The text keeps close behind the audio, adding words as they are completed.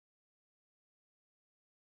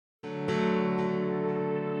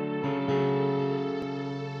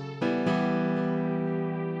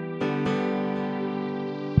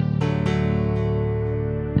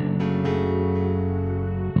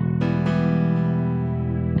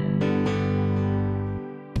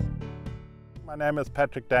My name is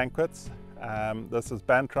Patrick Danckwerts. This is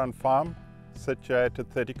Batron Farm, situated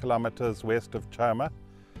 30 kilometers west of Choma.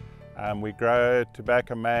 We grow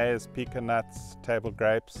tobacco, maize, pecan nuts, table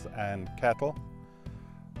grapes and cattle.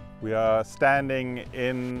 We are standing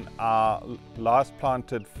in our last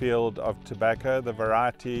planted field of tobacco. The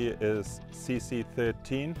variety is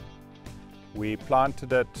CC13. We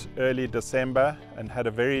planted it early December and had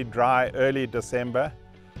a very dry early December,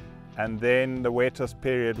 and then the wettest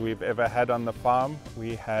period we've ever had on the farm.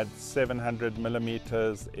 We had 700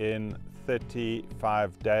 millimeters in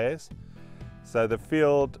 35 days. So the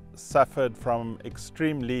field suffered from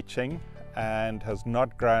extreme leaching and has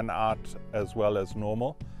not grown out as well as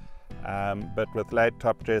normal. But with late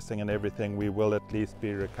top dressing and everything, we will at least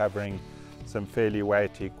be recovering some fairly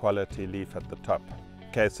weighty quality leaf at the top.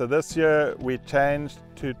 Okay, so this year we changed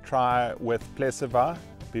to try with PLESIVA.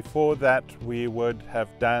 Before that, we would have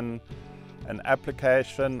done an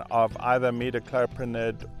application of either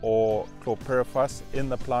metoclopramide or chlorpyrifos in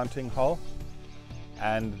the planting hole,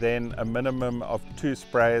 and then a minimum of 2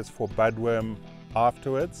 sprays for budworm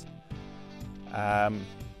afterwards.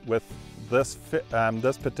 With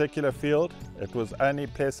this particular field, it was only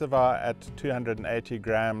PLESIVA at 280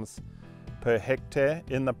 grams per hectare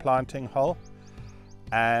in the planting hole,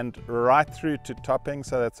 and right through to topping,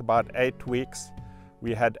 so that's about 8 weeks,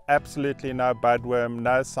 we had absolutely no budworm,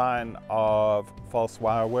 no sign of false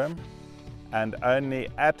wireworm, and only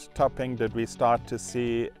at topping did we start to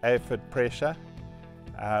see aphid pressure,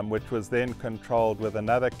 which was then controlled with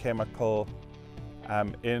another chemical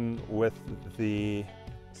in with the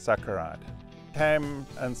saccharide.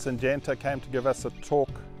 Syngenta came to give us a talk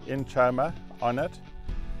in Choma on it.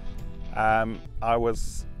 I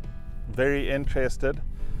was very interested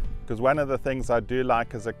because one of the things I do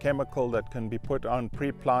like is a chemical that can be put on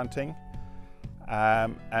pre-planting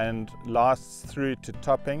and lasts through to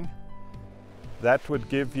topping. That would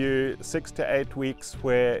give you 6 to 8 weeks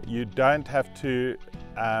where you don't have to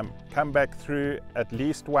come back through at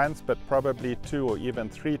least once, but probably 2 or even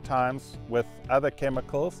 3 times with other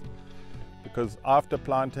chemicals, because after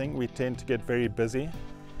planting we tend to get very busy.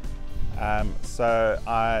 So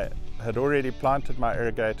I had already planted my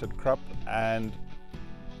irrigated crop and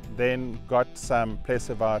then got some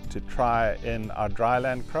PLESIVA to try in our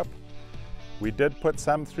dryland crop. We did put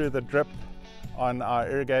some through the drip on our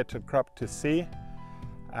irrigated crop to see,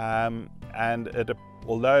 and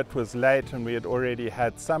although it was late and we had already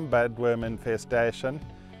had some budworm infestation,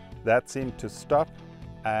 that seemed to stop.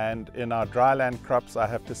 And in our dryland crops, I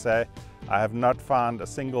have to say, I have not found a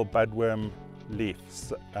single budworm leaf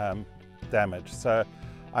damage. So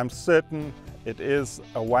I'm certain it is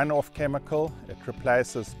a one-off chemical. It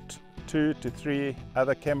replaces 2 to 3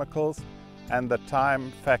 other chemicals, and the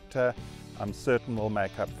time factor I'm certain will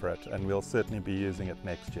make up for it, and we'll certainly be using it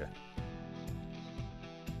next year.